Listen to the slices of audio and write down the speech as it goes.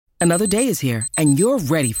Another day is here, and you're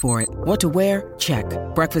ready for it. What to wear? Check.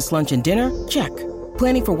 Breakfast, lunch, and dinner? Check.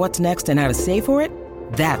 Planning for what's next and how to save for it?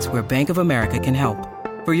 That's where Bank of America can help.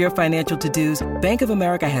 For your financial to-dos, Bank of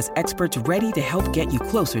America has experts ready to help get you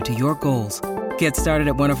closer to your goals. Get started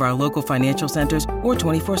at one of our local financial centers or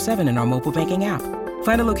 24/7 in our mobile banking app.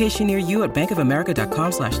 Find a location near you at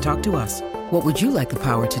bankofamerica.com/talktous. What would you like the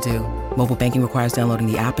power to do? Mobile banking requires downloading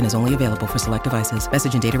the app and is only available for select devices.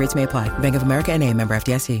 Message and data rates may apply. Bank of America N.A., member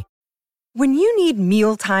FDIC. When you need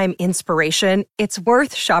mealtime inspiration, it's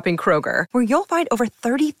worth shopping Kroger, where you'll find over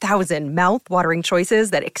 30,000 mouth-watering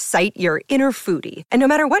choices that excite your inner foodie. And no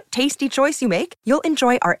matter what tasty choice you make, you'll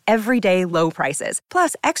enjoy our everyday low prices,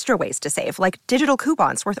 plus extra ways to save, like digital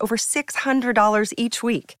coupons worth over $600 each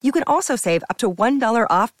week. You can also save up to $1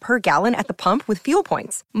 off per gallon at the pump with fuel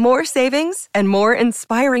points. More savings and more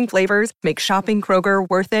inspiring flavors make shopping Kroger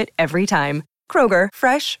worth it every time. Kroger,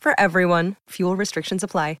 fresh for everyone. Fuel restrictions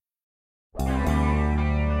apply.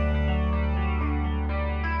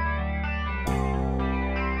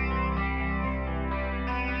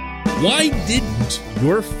 Why didn't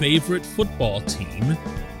your favorite football team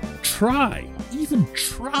even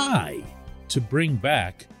try to bring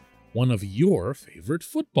back one of your favorite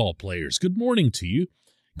football players? Good morning to you.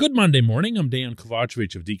 Good Monday morning. I'm Dan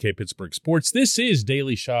Kovacevic of DK Pittsburgh Sports. This is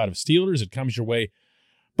Daily Shot of Steelers. It comes your way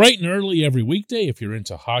bright and early every weekday. If you're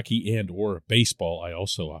into hockey and or baseball, I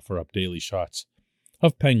also offer up daily shots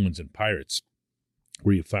of Penguins and Pirates,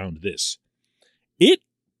 where you found this. It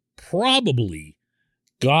probably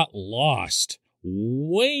got lost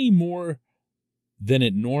way more than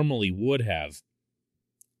it normally would have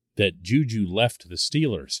that Juju left the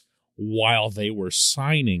Steelers while they were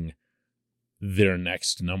signing their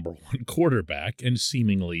next number one quarterback and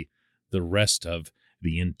seemingly the rest of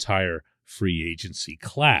the entire free agency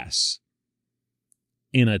class.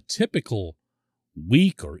 In a typical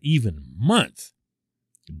week or even month,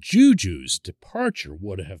 Juju's departure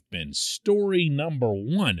would have been story number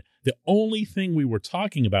one, the only thing we were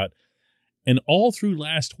talking about. And all through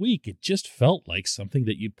last week, it just felt like something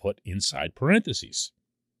that you'd put inside parentheses.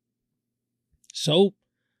 So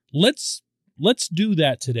let's do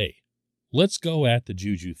that today. Let's go at the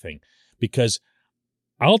Juju thing, because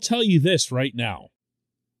I'll tell you this right now.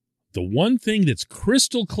 The one thing that's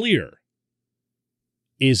crystal clear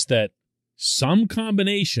is that some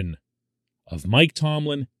combination of Mike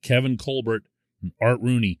Tomlin, Kevin Colbert, and Art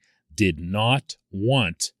Rooney did not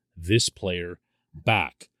want this player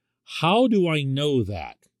back. How do I know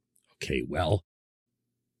that? Okay, well,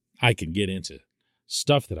 I can get into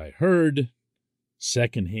stuff that I heard,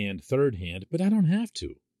 secondhand, thirdhand, but I don't have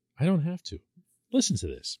to. Listen to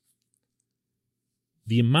this.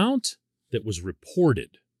 The amount that was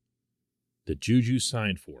reported that Juju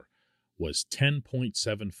signed for was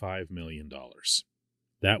 $10.75 million.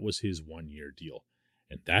 That was his one-year deal.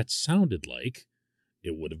 And that sounded like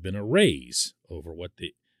it would have been a raise over what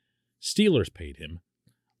the Steelers paid him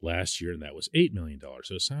last year, and that was $8 million.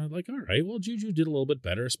 So it sounded like, all right, well, Juju did a little bit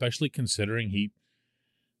better, especially considering he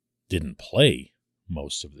didn't play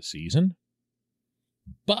most of the season.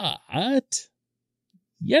 But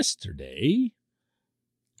yesterday,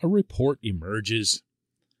 a report emerges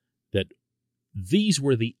that these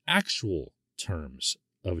were the actual terms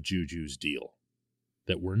of Juju's deal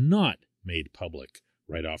that were not made public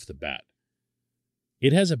right off the bat.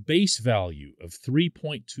 It has a base value of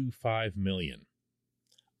 $3.25 million.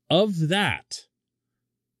 Of that,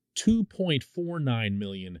 $2.49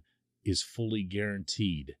 million is fully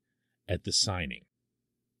guaranteed at the signing.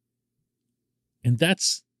 And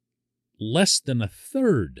that's less than a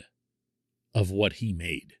third of what he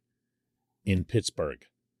made in Pittsburgh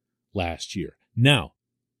last year. Now,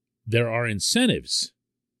 there are incentives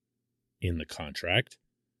in the contract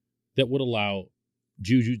that would allow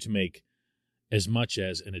Juju to make as much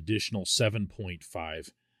as an additional $7.5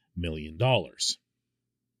 million. $2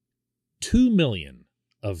 million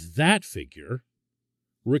of that figure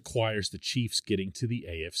requires the Chiefs getting to the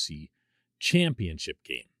AFC Championship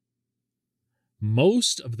game.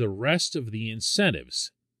 Most of the rest of the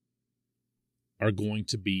incentives are going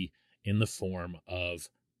to be in the form of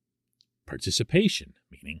participation,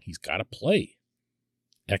 meaning he's got to play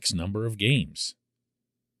X number of games.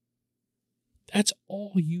 That's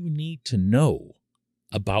all you need to know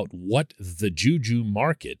about what the Juju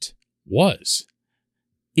market was.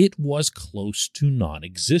 It was close to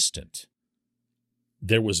non-existent.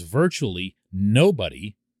 There was virtually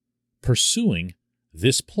nobody pursuing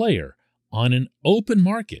this player on an open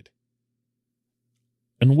market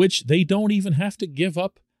in which they don't even have to give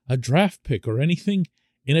up a draft pick or anything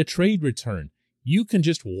in a trade return. You can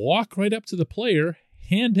just walk right up to the player,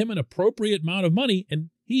 hand him an appropriate amount of money,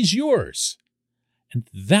 and He's yours. And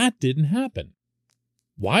that didn't happen.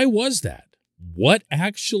 Why was that? What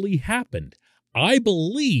actually happened? I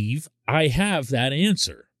believe I have that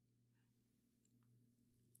answer.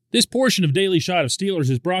 This portion of Daily Shot of Steelers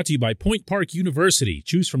is brought to you by Point Park University.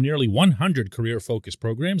 Choose from nearly 100 career-focused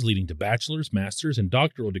programs leading to bachelor's, master's, and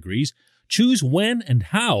doctoral degrees. Choose when and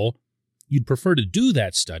how you'd prefer to do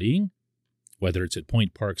that studying, whether it's at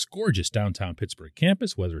Point Park's gorgeous downtown Pittsburgh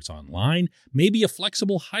campus, whether it's online, maybe a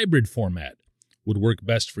flexible hybrid format would work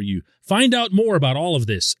best for you. Find out more about all of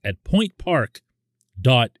this at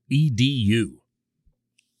pointpark.edu.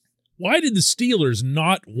 Why did the Steelers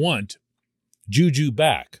not want Juju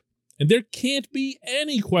back? And there can't be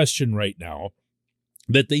any question right now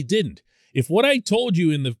that they didn't. If what I told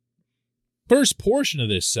you in the first portion of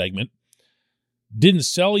this segment didn't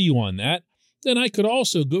sell you on that, then I could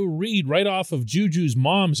also go read right off of Juju's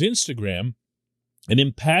mom's Instagram an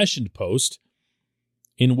impassioned post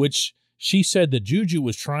in which she said that Juju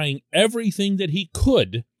was trying everything that he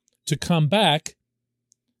could to come back,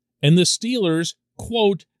 and the Steelers,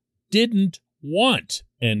 quote, didn't want,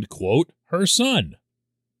 end quote, her son.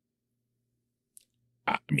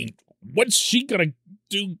 I mean, what's she going to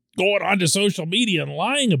do going onto social media and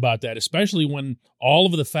lying about that, especially when all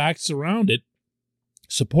of the facts around it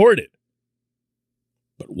support it?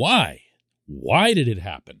 But why? Why did it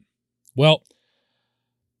happen? Well,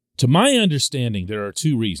 to my understanding, there are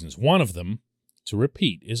two reasons. One of them, to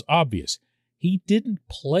repeat, is obvious. He didn't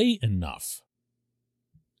play enough.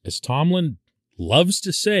 As Tomlin loves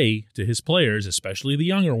to say to his players, especially the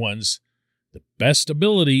younger ones, the best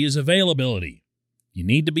ability is availability. You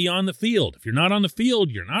need to be on the field. If you're not on the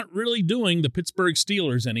field, you're not really doing the Pittsburgh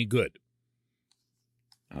Steelers any good.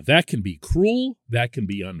 Now, that can be cruel. That can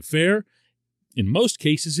be unfair. In most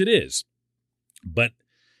cases, it is. But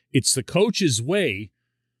it's the coach's way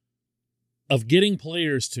of getting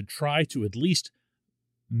players to try to at least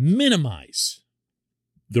minimize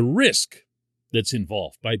the risk that's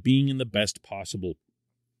involved by being in the best possible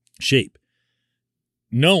shape.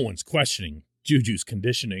 No one's questioning Juju's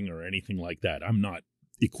conditioning or anything like that. I'm not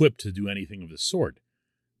equipped to do anything of the sort.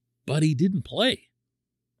 But he didn't play.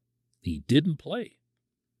 He didn't play.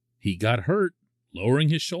 He got hurt lowering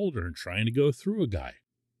his shoulder and trying to go through a guy.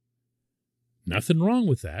 Nothing wrong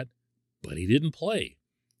with that, but he didn't play.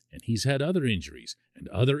 And he's had other injuries and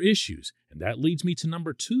other issues. And that leads me to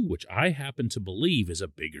number two, which I happen to believe is a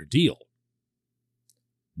bigger deal.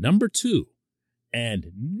 Number two,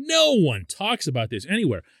 and no one talks about this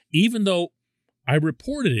anywhere, even though I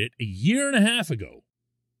reported it a year and a half ago,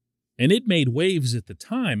 and it made waves at the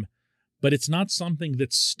time, but it's not something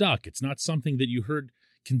that's stuck. It's not something that you heard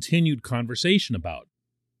continued conversation about.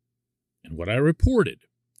 And what I reported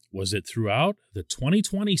was that throughout the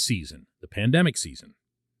 2020 season, the pandemic season,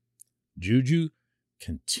 Juju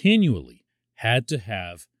continually had to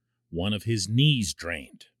have one of his knees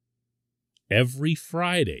drained every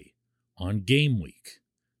Friday on game week,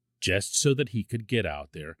 just so that he could get out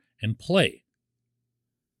there and play.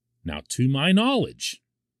 Now, to my knowledge,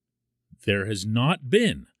 there has not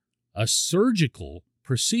been a surgical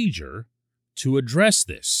procedure to address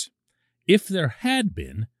this. If there had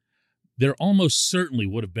been, there almost certainly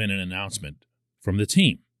would have been an announcement from the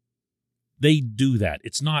team. They do that.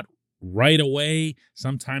 It's not right away.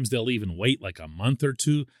 Sometimes they'll even wait like a month or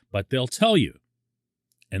two, but they'll tell you.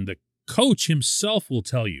 And the coach himself will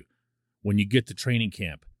tell you when you get to training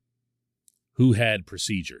camp who had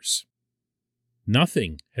procedures.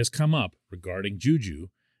 Nothing has come up regarding Juju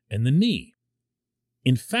and the knee.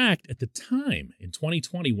 In fact, at the time in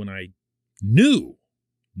 2020 when I knew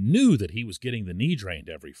that he was getting the knee drained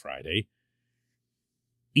every Friday,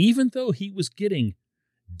 even though he was getting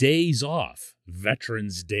days off,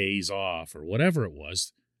 veterans' days off, or whatever it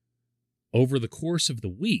was, over the course of the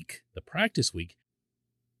week, the practice week,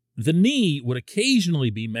 the knee would occasionally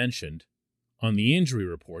be mentioned on the injury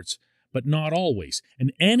reports, but not always.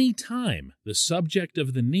 And any time the subject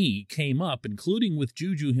of the knee came up, including with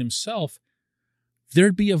Juju himself,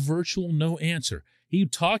 there'd be a virtual no answer.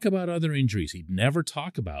 He'd talk about other injuries. He'd never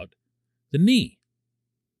talk about the knee.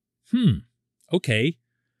 Okay.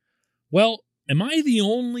 Well, am I the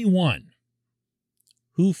only one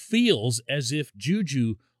who feels as if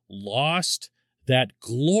Juju lost that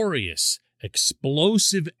glorious,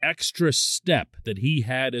 explosive extra step that he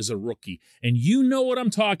had as a rookie? And you know what I'm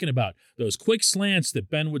talking about. Those quick slants that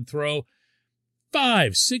Ben would throw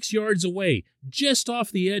 5-6 yards away, just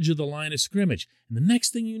off the edge of the line of scrimmage. And the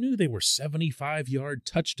next thing you knew, they were 75-yard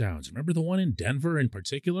touchdowns. Remember the one in Denver in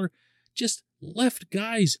particular? Just left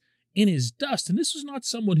guys in his dust. And this was not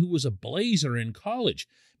someone who was a blazer in college,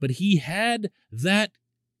 but he had that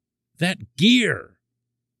gear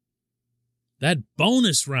that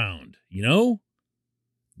bonus round,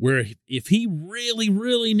 where if he really,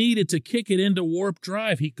 really needed to kick it into warp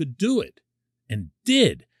drive, he could do it and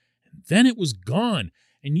did. And then it was gone.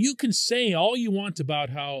 And you can say all you want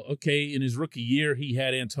about how, in his rookie year, he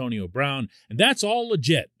had Antonio Brown, and that's all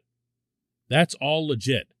legit. That's all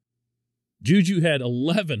legit. Juju had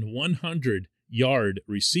 11 100-yard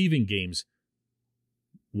receiving games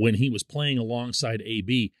when he was playing alongside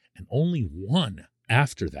AB, and only one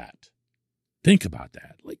after that. Think about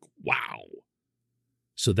that. Wow.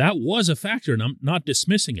 So that was a factor, and I'm not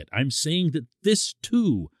dismissing it. I'm saying that this,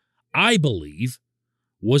 too, I believe,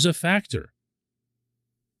 was a factor.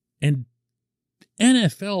 And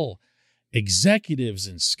NFL executives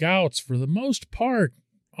and scouts, for the most part,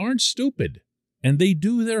 aren't stupid. And they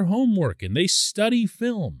do their homework, and they study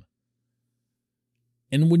film.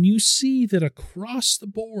 And when you see that across the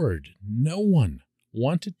board, no one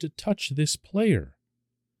wanted to touch this player,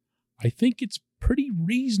 I think it's pretty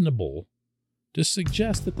reasonable to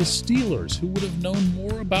suggest that the Steelers, who would have known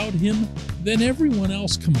more about him than everyone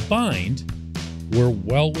else combined, were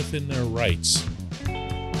well within their rights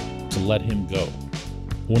to let him go.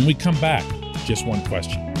 When we come back, just one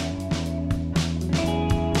question.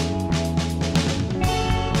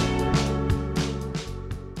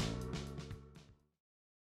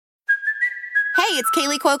 Hey, it's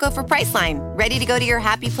Kaylee Cuoco for Priceline. Ready to go to your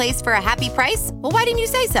happy place for a happy price? Well, why didn't you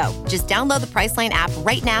say so? Just download the Priceline app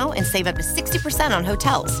right now and save up to 60% on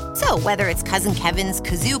hotels. So whether it's Cousin Kevin's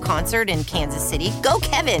Kazoo Concert in Kansas City, go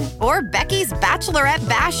Kevin, or Becky's Bachelorette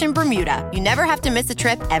Bash in Bermuda, you never have to miss a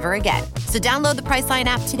trip ever again. So download the Priceline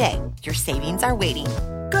app today. Your savings are waiting.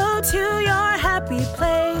 Go to your happy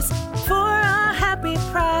place for a happy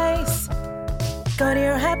price. Go to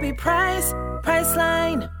your happy price,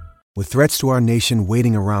 Priceline. With threats to our nation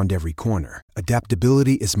waiting around every corner,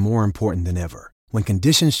 adaptability is more important than ever. When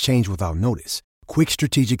conditions change without notice, quick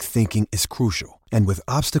strategic thinking is crucial. And with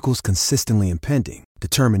obstacles consistently impending,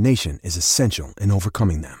 determination is essential in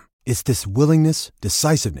overcoming them. It's this willingness,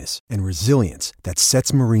 decisiveness, and resilience that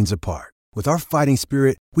sets Marines apart. With our fighting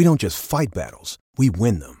spirit, we don't just fight battles, we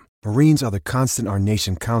win them. Marines are the constant our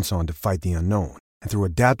nation counts on to fight the unknown. And through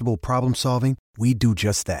adaptable problem solving, we do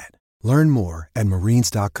just that. Learn more at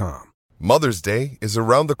Marines.com. Mother's Day is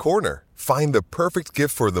around the corner. Find the perfect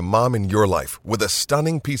gift for the mom in your life with a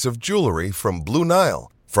stunning piece of jewelry from Blue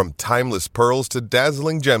Nile. From timeless pearls to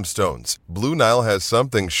dazzling gemstones, Blue Nile has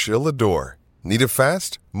something she'll adore. Need it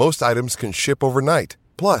fast? Most items can ship overnight.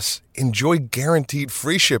 Plus, enjoy guaranteed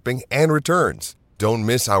free shipping and returns. Don't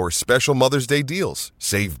miss our special Mother's Day deals.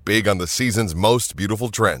 Save big on the season's most beautiful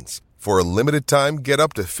trends. For a limited time, get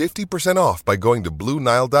up to 50% off by going to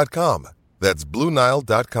BlueNile.com. That's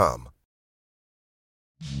BlueNile.com.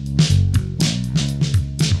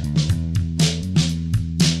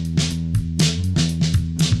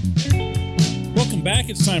 Welcome back.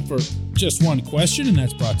 It's time for Just One Question, and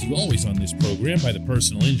that's brought to you always on this program by the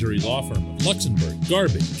personal injury law firm of Luxembourg,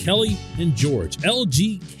 Garbett, Kelly, and George.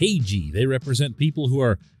 LGKG. They represent people who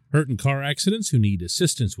are hurt in car accidents, who need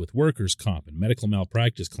assistance with workers' comp and medical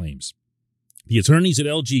malpractice claims. The attorneys at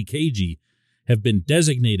LGKG have been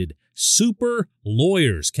designated super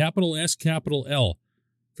lawyers, capital S, capital L,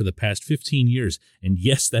 for the past 15 years. And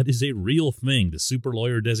yes, that is a real thing. The super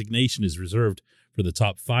lawyer designation is reserved for the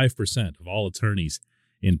top 5% of all attorneys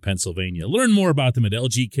in Pennsylvania. Learn more about them at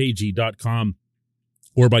lgkg.com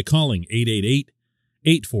or by calling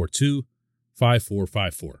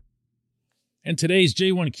 888-842-5454. And today's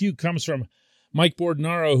J1Q comes from Mike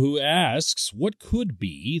Bordenaro, who asks, what could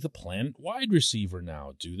be the planned wide receiver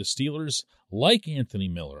now? Do the Steelers like Anthony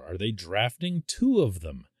Miller? Are they drafting two of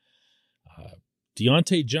them?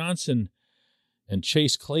 Deontay Johnson and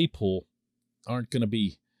Chase Claypool aren't going to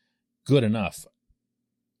be good enough.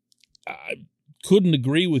 I couldn't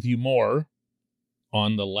agree with you more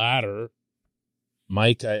on the latter.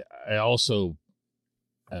 Mike, I also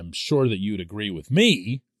am sure that you'd agree with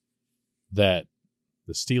me that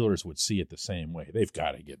the Steelers would see it the same way. They've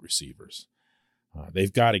got to get receivers.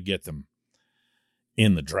 They've got to get them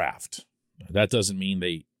in the draft. That doesn't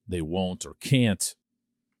mean they won't or can't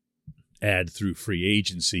add through free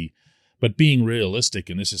agency, but being realistic,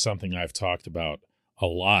 and this is something I've talked about a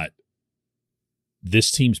lot,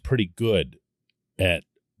 this team's pretty good at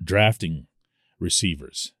drafting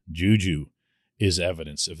receivers. Juju is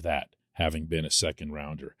evidence of that, having been a second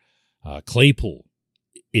rounder. Claypool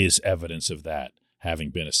is evidence of that,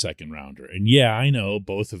 having been a second rounder. And yeah, I know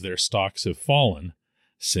both of their stocks have fallen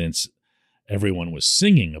since everyone was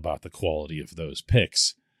singing about the quality of those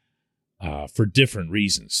picks for different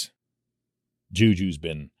reasons. Juju's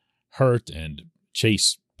been hurt, and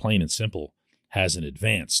Chase, plain and simple, hasn't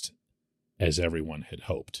advanced as everyone had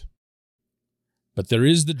hoped. But there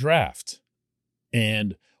is the draft.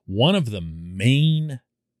 And one of the main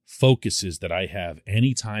focuses that I have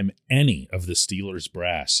anytime any of the Steelers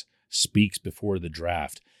brass speaks before the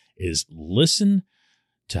draft is listen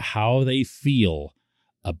to how they feel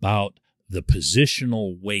about the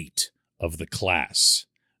positional weight of the class.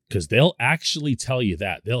 Because they'll actually tell you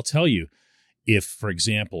that. They'll tell you if, for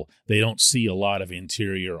example, they don't see a lot of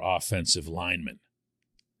interior offensive linemen.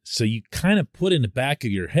 So you kind of put in the back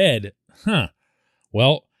of your head,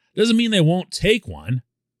 well, doesn't mean they won't take one.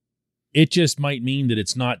 It just might mean that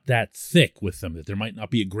it's not that thick with them, that there might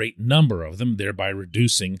not be a great number of them, thereby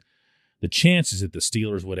reducing the chances that the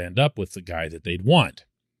Steelers would end up with the guy that they'd want.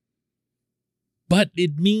 But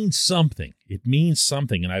it means something. It means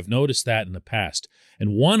something, and I've noticed that in the past.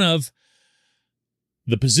 And one of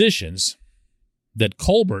the positions that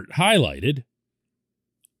Colbert highlighted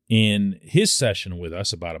in his session with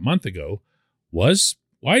us about a month ago was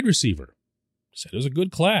wide receiver. Said it was a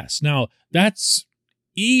good class. Now, that's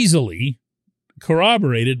easily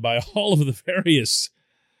corroborated by all of the various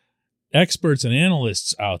experts and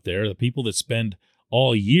analysts out there, the people that spend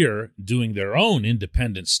all year doing their own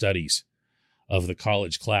independent studies of the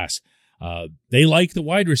college class. They like the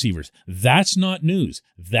wide receivers. That's not news.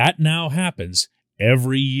 That now happens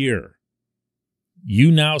every year.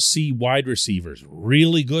 You now see wide receivers,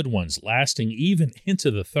 really good ones, lasting even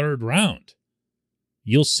into the third round.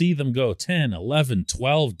 You'll see them go 10, 11,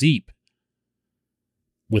 12 deep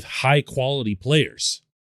with high-quality players.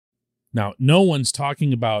 Now, no one's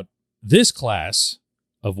talking about this class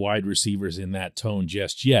of wide receivers in that tone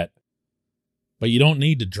just yet, but you don't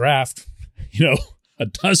need to draft, a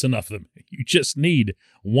dozen of them. You just need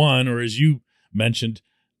one, or as you mentioned,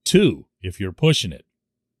 two, if you're pushing it.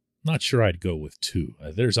 Not sure I'd go with two.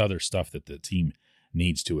 There's other stuff that the team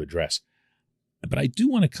needs to address. But I do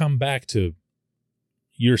want to come back to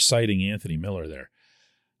your citing Anthony Miller there.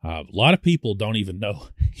 A lot of people don't even know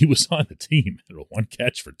he was on the team. One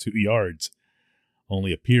catch for 2 yards,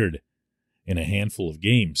 only appeared in a handful of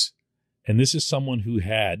games. And this is someone who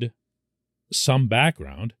had some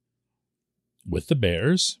background with the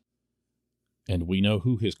Bears, and we know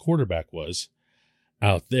who his quarterback was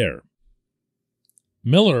out there.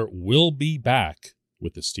 Miller will be back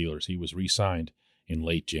with the Steelers. He was re-signed in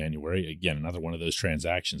late January. Again, another one of those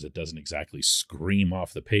transactions that doesn't exactly scream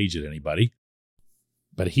off the page at anybody.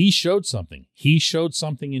 But he showed something. He showed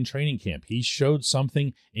something in training camp. He showed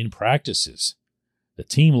something in practices. The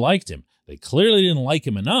team liked him. They clearly didn't like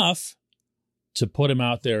him enough to put him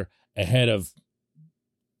out there ahead of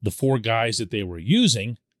the four guys that they were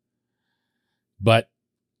using. But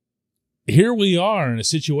here we are in a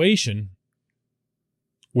situation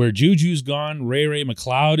where Juju's gone, Ray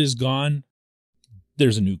McLeod is gone.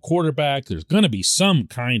 There's a new quarterback. There's going to be some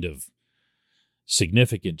kind of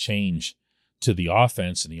significant change to the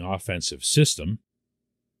offense and the offensive system.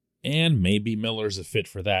 And maybe Miller's a fit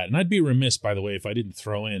for that. And I'd be remiss, by the way, if I didn't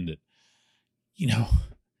throw in that,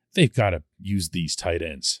 they've got to use these tight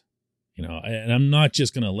ends. And I'm not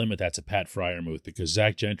just going to limit that to Pat Freiermuth, because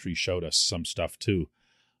Zach Gentry showed us some stuff too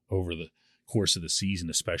over the course of the season,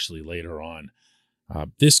 especially later on.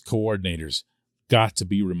 This coordinator's got to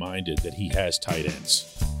be reminded that he has tight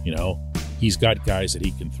ends. He's got guys that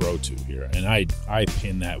he can throw to here. And I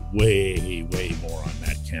pin that way, way more on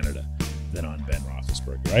Matt Canada than on Ben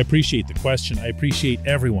Roethlisberger. I appreciate the question. I appreciate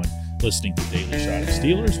everyone listening to Daily Shot of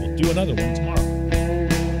Steelers. We'll do another one tomorrow.